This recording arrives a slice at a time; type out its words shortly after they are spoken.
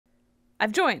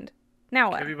I've joined.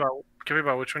 Now what?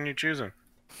 Kibby, which one you choosing?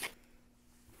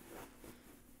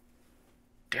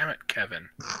 Damn it, Kevin.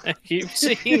 I keep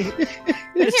seeing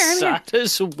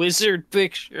Sada's wizard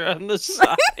picture on the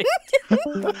side.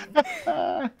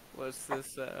 What's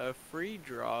this free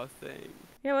draw thing?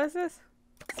 Yeah, what's this?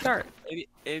 Start.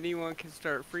 Anyone can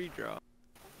start free draw.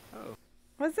 Oh.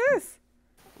 What's this?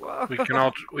 Whoa.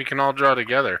 We can all draw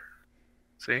together.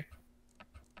 See?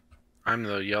 I'm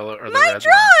the yellow or the My red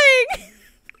drawing!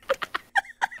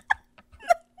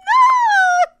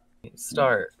 No!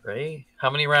 Start, right? How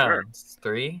many rounds?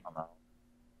 3?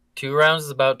 2 rounds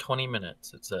is about 20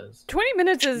 minutes, it says. 20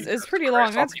 minutes is pretty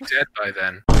long. I'll be dead by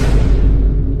then.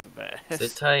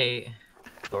 Sit tight.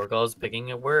 Thorgal's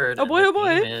picking a word. Oh boy, oh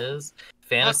boy. The theme is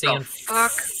fantasy What the and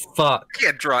fuck? fuck. I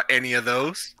can't draw any of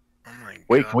those. Oh my god.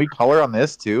 Wait, can we color on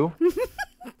this too?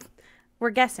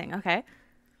 We're guessing, okay.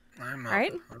 I'm All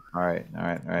right. All right.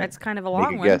 That's kind of a long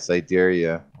Make a one. guess, I dare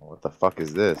you. What the fuck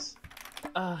is this?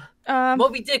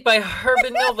 Moby Dick by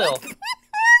Herbin Melville.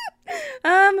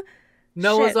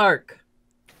 Noah's shit. Ark.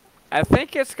 I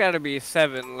think it's got to be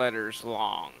 7 letters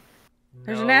long.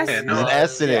 There's an S. There's an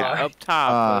S in it. Up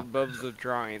top, above the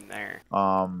drawing there.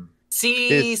 C.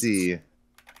 Pissy.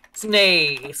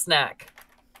 Snack.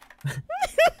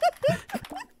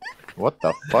 What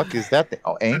the fuck is that thing?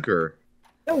 Oh, anchor.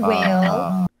 A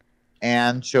whale.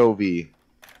 Anchovy.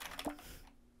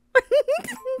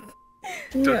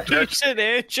 You said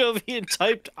anchovy and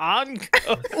typed on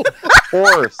go.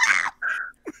 Horse.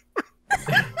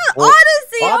 Odyssey!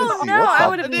 Oh Odyssey, no, what I the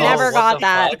would have fuck? never What got the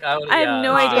that. fuck? I have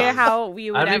no idea how we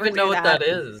would I don't ever even know do what that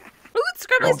is. Ooh, it's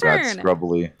Scrubby's Oh, that's turn.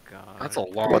 scrubbly. God. That's a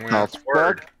long What the ass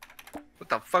word. fuck? What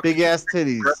the fuck? Big ass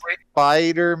titties.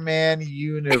 Spider-Man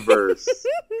universe.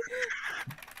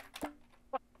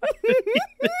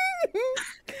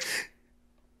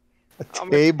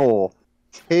 Table.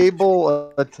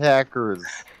 Table attackers.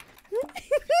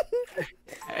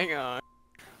 Hang on.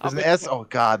 There's an S. Oh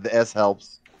god, the S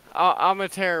helps. I'm a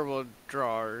terrible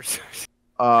drawer.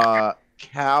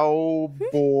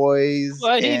 Cowboys.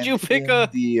 Why did and you pick a-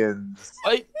 Indians?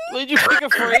 Why did you pick a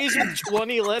phrase with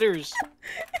 20 letters?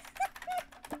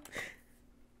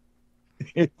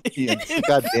 Indians.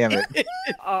 God damn it.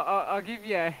 I'll give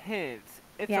you a hint.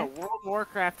 It's Yeah. a World of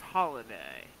Warcraft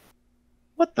holiday.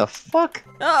 What the fuck?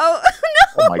 Oh no!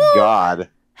 Oh my god.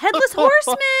 Headless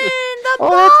Horseman, the Oh,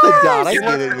 that's the boss! dot. I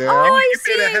get it now. Oh, I You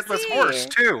see. made a I headless see. horse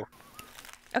too.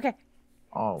 Okay,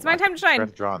 Oh, it's my time to shine. Forgot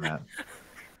to draw on that.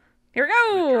 Here we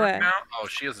go. Now? Oh,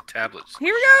 she has a tablet.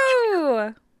 Here we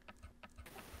go.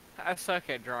 I suck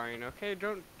at drawing. Okay,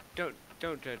 don't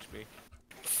judge me.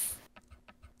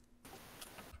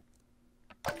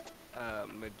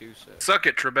 Medusa. Suck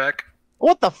it, Trebek.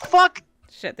 What the fuck?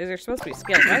 Shit, these are supposed to be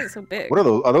skills. Why is it so big? What are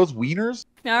those? Are those wieners?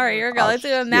 All right, here we go. Oh, Let's do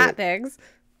them shit. that things.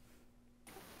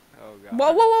 Oh god.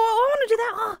 Whoa, whoa, whoa! I want to do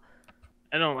that. Oh,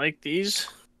 I don't like these.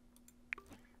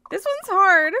 this one's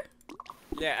hard.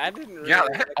 Yeah, I didn't really. Yeah,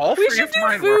 all We three should of do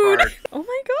mine were food. hard. Oh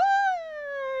my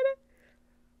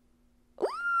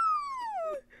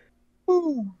god.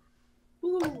 Ooh.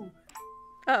 Ooh.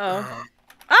 Uh oh.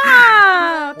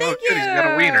 Ah! Oh, Thank good, you. he's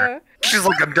got a wiener. She's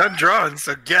like, I'm done drawing,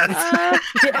 so guess.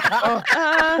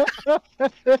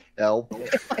 Help.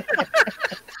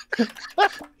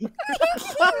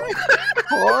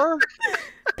 Car?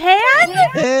 Pan?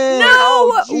 Hey, No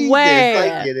oh, Jesus, way.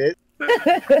 I get it.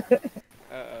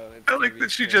 Uh-oh. I like that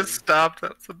she just stopped.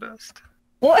 That's the best.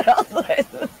 What else?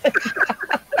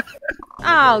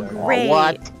 Oh, great.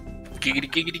 What?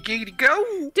 Giggity, giggity, giggity, go!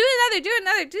 Do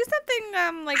another. Do something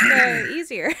like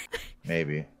easier.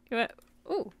 Maybe. You want-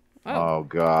 Ooh. Oh. Oh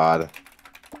God.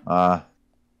 All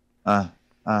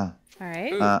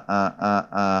right.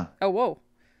 Oh, whoa.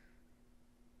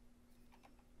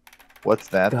 What's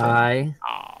that? Guy.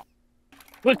 Oh.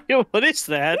 What is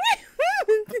that?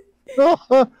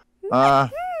 Thing?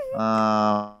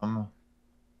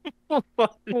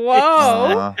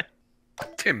 Whoa.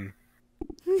 Tim.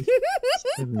 I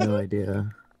have no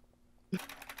idea.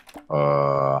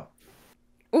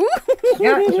 Ooh.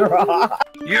 Yeah, draw.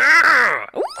 Yeah!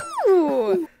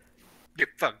 Ooh. Get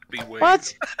fucked, B-Wing.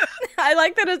 What? I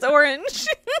like that it's orange.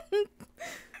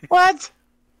 What?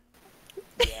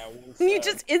 Yeah, You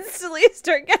just instantly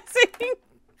start guessing.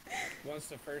 once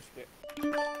the first get.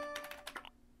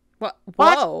 What?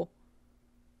 What? Whoa.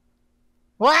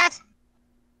 What?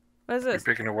 What is You're this?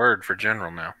 picking a word for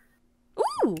general now.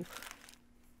 Ooh.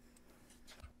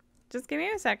 Just give me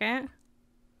a second.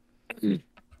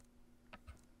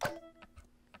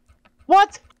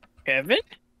 What? Kevin?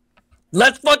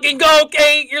 Let's fucking go,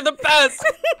 Kate! You're the best!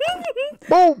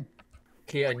 Boom!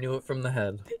 Okay, I knew it from the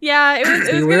head. Yeah, it was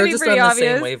See, gonna we're be just on pretty the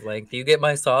obvious. same wavelength. You get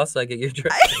my sauce, I get your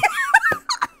drink.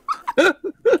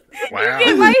 Wow.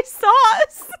 Get my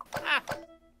sauce.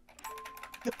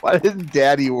 Why didn't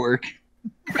Daddy work?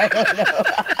 I don't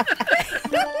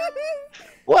know.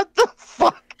 What the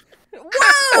fuck?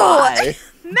 Whoa, Why?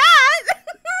 Matt,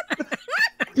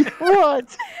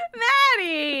 What?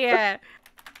 Maddie.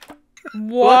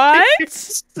 What?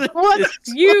 What?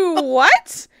 You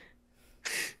what?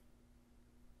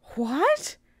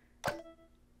 What?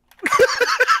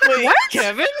 Wait, What?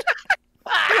 Kevin?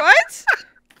 What?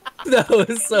 That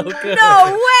was so good.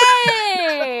 No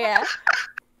way!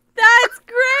 That's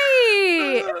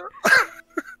great!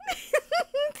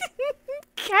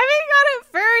 Kevin got it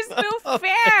first, no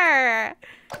fair!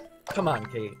 Come on,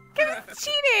 Kate. Kevin's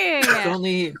cheating! It's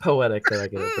only poetic that I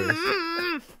get it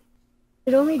first.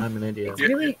 It only I'm an idiot.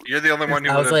 really. You're the only one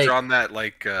who I would was have like- drawn that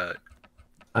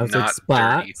I was not like,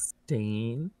 spot, dirty.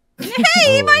 stain.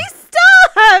 Hey, Oh. my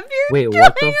stuff! You're Wait,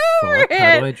 what the going over fuck?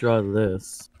 How do it. I draw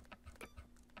this?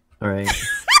 Alright.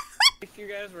 If you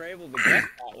guys were able to get that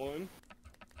one.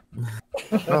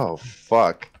 Oh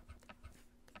fuck.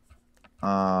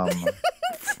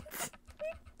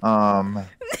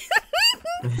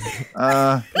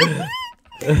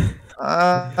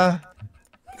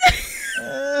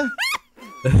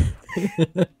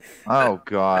 Oh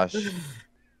gosh.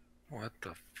 What the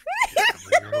f is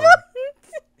going on?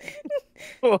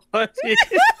 What is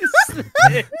this?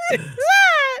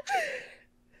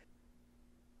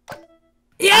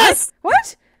 Yes!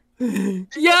 What?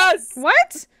 Yes!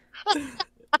 What?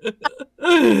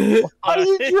 How do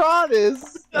you draw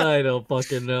this? I don't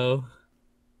fucking know.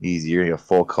 Easy, you're gonna get a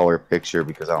full color picture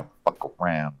because I don't fuck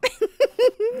around.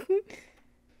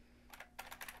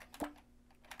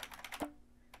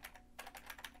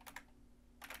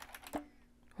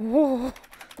 Whoa.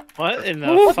 What in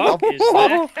the fuck is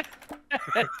that?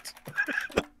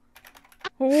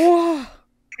 Whoa.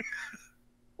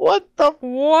 What the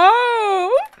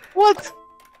Whoa. what?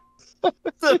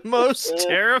 The most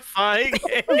terrifying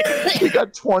game. You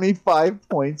got 25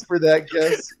 points for that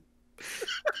guess.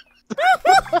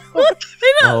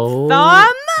 Oh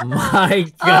Thumb? my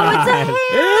god! Oh, it's a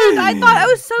hand! I thought I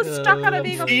was so stuck on it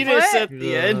being a Penis foot. at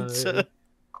the end. God.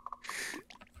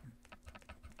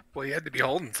 Well, you had to be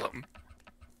holding something.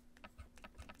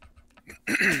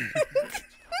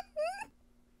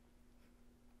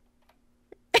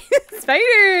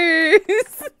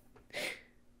 Spiders!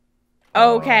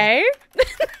 Okay.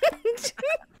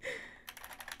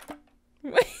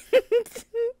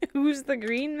 Who's the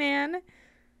green man?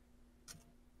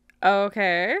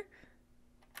 Okay.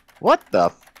 What the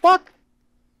fuck?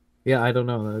 Yeah, I don't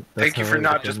know. That's Thank you how for I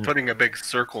not look just at it. putting a big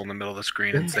circle in the middle of the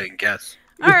screen and saying guess.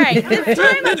 Alright, this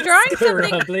time I'm drawing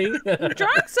something Roughly. I'm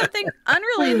drawing something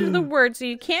unrelated to the word so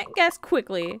you can't guess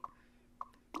quickly.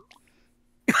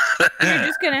 You're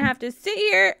just gonna have to sit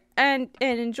here and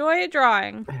enjoy a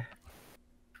drawing.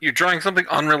 You're drawing something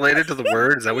unrelated to the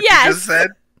word? Is that what Yes. you just said?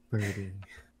 Birdie.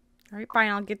 Alright, fine,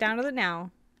 I'll get down to it now.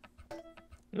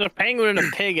 The penguin and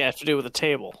a pig have to do with a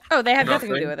table. Oh, they have nothing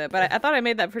to do Nothing. with it, but I thought I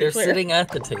made that pretty They're clear. sitting at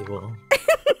the table.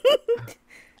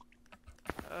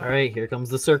 Alright, here comes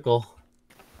the circle.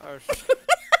 Oh, Who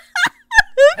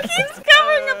keeps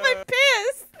covering up my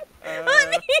piss? Let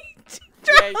me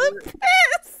draw yeah, the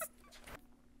piss!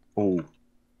 Oh,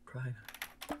 Cry.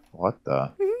 what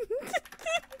the?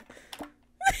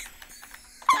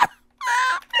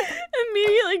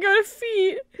 Immediately go to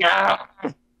feet.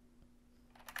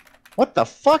 What the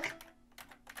fuck?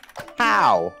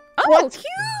 How? Oh,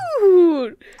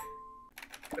 cute!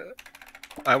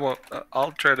 I won't.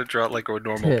 I'll try to draw it like a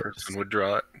normal Tips. person would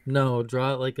draw it. No,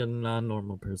 draw it like a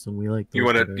non-normal person. We like. You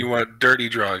those want better. you want dirty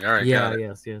drawing? All right. Yeah. got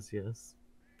it. Yes.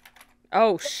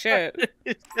 Oh, shit.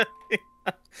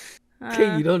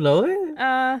 Okay, you don't know it? It's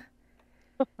not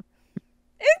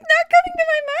coming to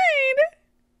my mind.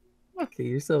 Okay,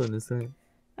 you're so innocent.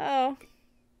 Oh.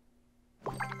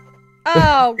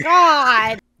 Oh,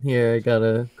 God. Here, I got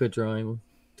a good drawing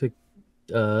to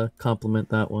compliment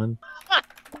that one.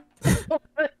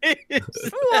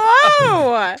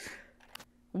 Whoa.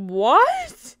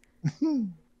 What?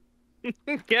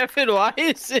 Kevin, why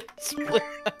is it split?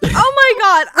 Oh, my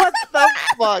God. What The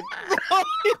fuck?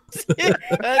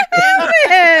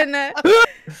 Kevin?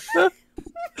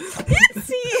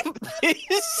 See?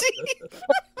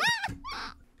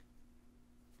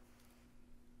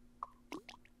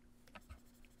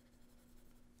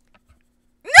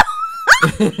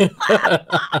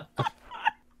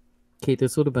 Kate,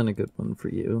 this would have been a good one for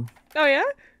you. Oh, yeah?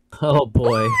 Oh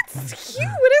boy. It's cute.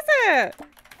 What is it?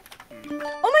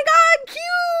 Oh, my God.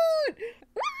 Cute.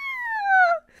 Ah!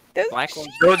 Black ones.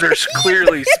 Those are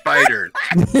clearly spiders.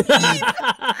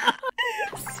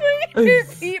 Sweet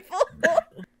people.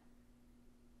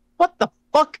 What the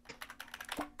fuck?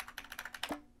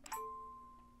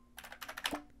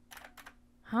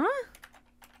 Huh?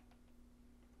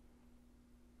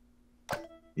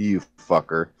 You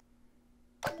fucker.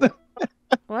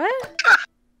 What?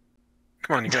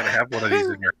 Come on, you gotta have one of these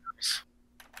in your house.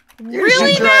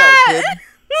 Really, Drown, Matt?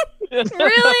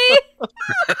 Really?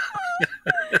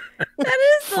 That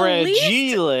is the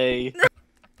least. Fragile.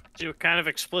 See what kind of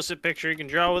explicit picture you can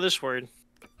draw with this word.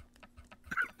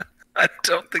 I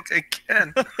don't think I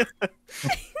can.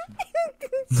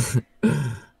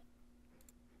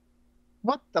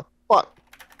 What the fuck?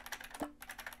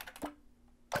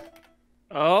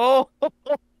 Oh.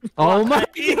 Oh my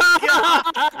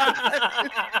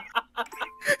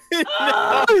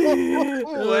No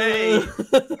way.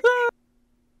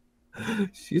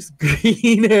 She's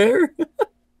green hair.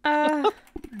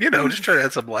 You know, just try to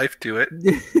add some life to it.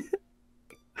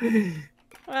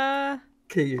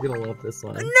 Okay, you're gonna love this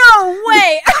one. No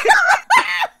way!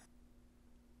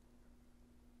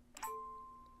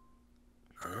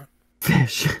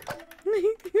 Fish.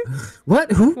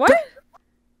 What? Who? What?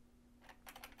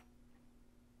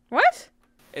 What?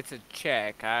 It's a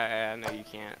check. I know you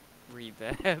can't read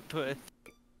that, but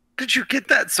Did you get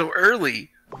that so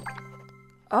early?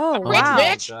 Oh,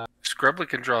 wow. Scrubly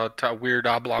can draw a weird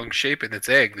oblong shape in its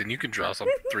egg, then you can draw some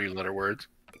 3-letter words.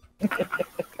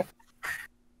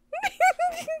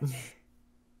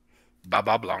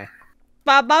 Ba-ba-blong.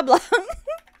 Blah, blah, blah.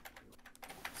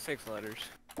 6 letters.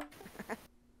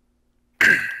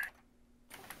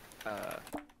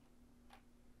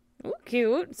 Ooh,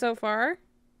 cute so far.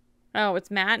 Oh,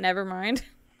 it's Matt. Never mind.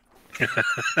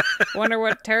 Wonder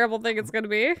what terrible thing it's gonna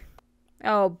be.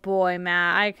 Oh boy,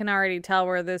 Matt. I can already tell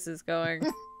where this is going.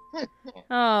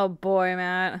 Oh boy,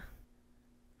 Matt.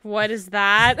 What is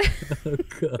that? Oh,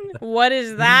 God. What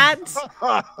is that?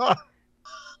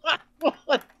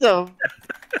 What the?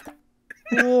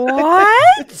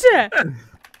 What?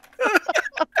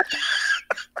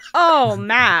 Oh,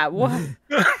 Matt. What?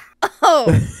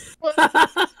 Oh.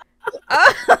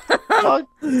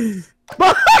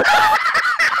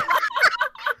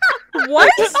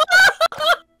 What?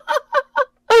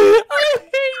 I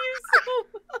hate you so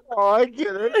much. Oh, I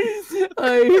get it.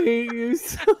 I hate you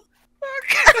so much.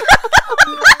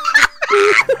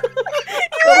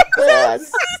 You're so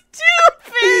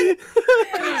stupid.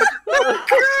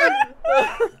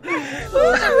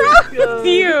 What's wrong with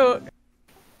you?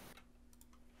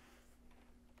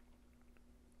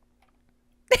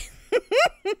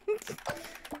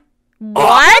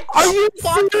 What? Are you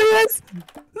serious?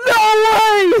 No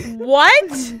way!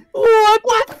 What?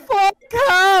 What the fuck?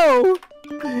 How?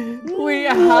 Wait,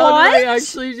 how did I What?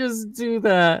 actually just do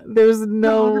that? There's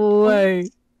no way.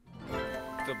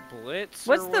 The Blitz?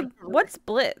 What's or the what's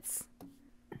Blitz?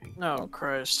 Oh,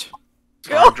 Christ.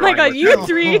 So I'm Oh my drawing god, with you you.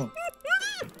 three. You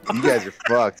guys are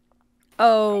fucked.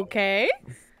 Okay.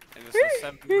 And it's a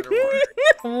 7-letter word.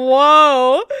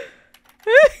 Whoa.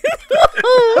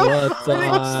 What the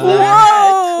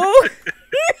Whoa.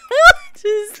 What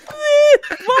is this?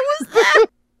 What was that?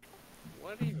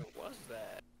 What even was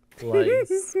that?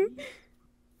 Lice.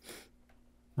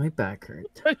 My back hurt.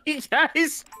 What are you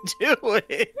guys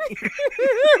doing?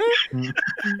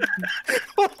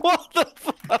 What the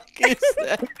fuck is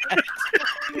that?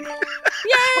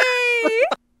 Yay!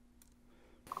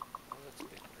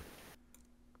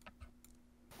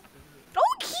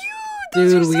 Oh, cute!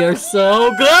 These Dude, we are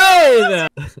so good!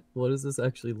 What does this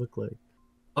actually look like?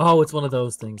 Oh, it's one of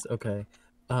those things. Okay.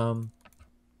 The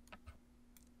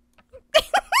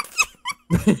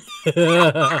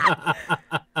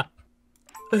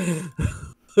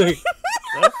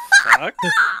fuck?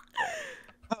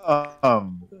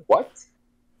 What?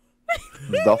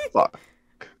 The fuck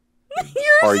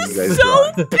You're are you guys so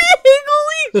drawing? big!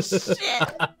 Holy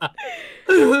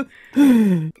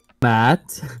shit!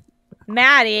 Matt.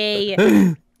 Maddie!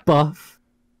 Buff.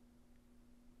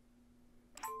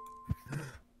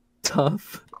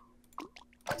 Tough.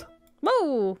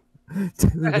 Whoa! Hey!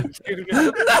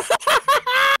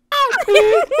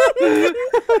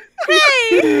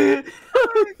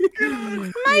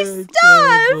 My stuff!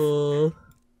 Terrible.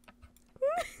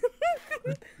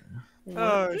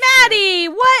 Oh, Maddie!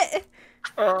 What?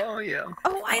 Oh, yeah.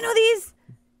 Oh, I know these!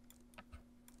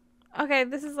 Okay,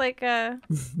 this is like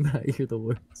Matt, you're the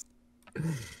worst.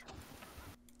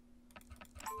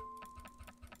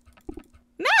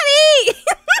 Maddie!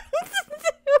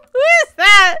 Who is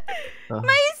that? Oh.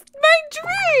 My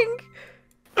drink!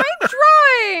 My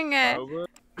drawing!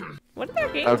 What other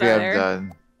games Okay, are I'm there?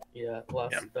 done. Yeah, last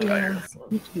Yeah, I'm tired.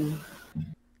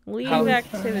 Leave How-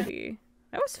 activity.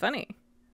 That was funny.